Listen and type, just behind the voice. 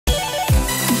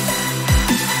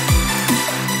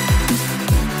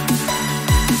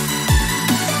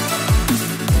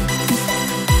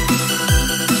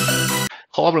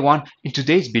Hello everyone, in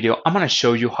today's video I'm going to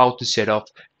show you how to set up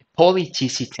Poly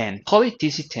TC10. Poly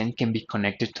TC10 can be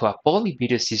connected to a Poly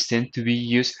video system to be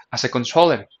used as a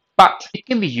controller, but it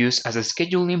can be used as a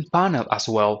scheduling panel as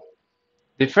well.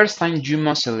 The first time you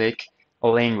must select a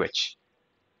language.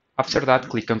 After that,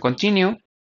 click on continue.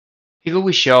 It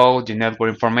will show the network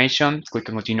information, click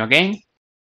on continue again.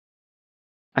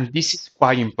 And this is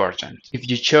quite important. If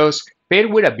you chose pair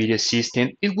with a video system,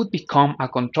 it would become a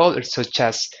controller such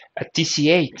as a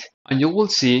TC8, and you will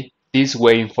see this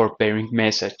waiting for pairing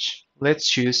message. Let's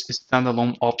choose a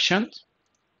standalone option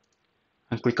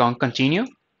and click on continue.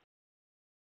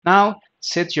 Now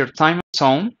set your time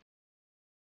zone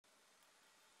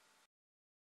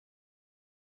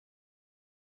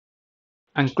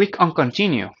and click on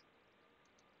continue.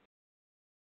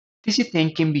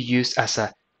 TC10 can be used as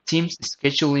a Teams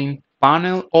scheduling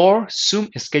panel or Zoom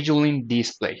scheduling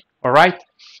display. Alright,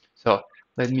 so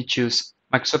let me choose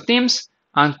Microsoft Teams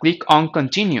and click on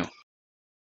continue.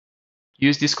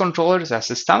 Use these controllers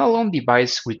as a standalone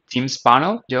device with Teams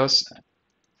panel, just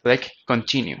select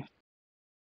continue.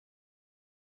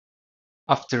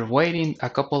 After waiting a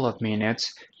couple of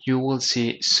minutes, you will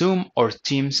see Zoom or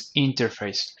Teams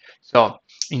interface. So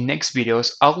in next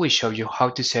videos, I will show you how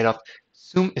to set up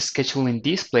Zoom scheduling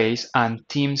displays and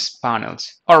Teams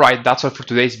panels. Alright, that's all for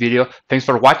today's video. Thanks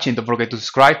for watching. Don't forget to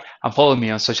subscribe and follow me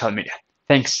on social media.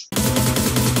 Thanks.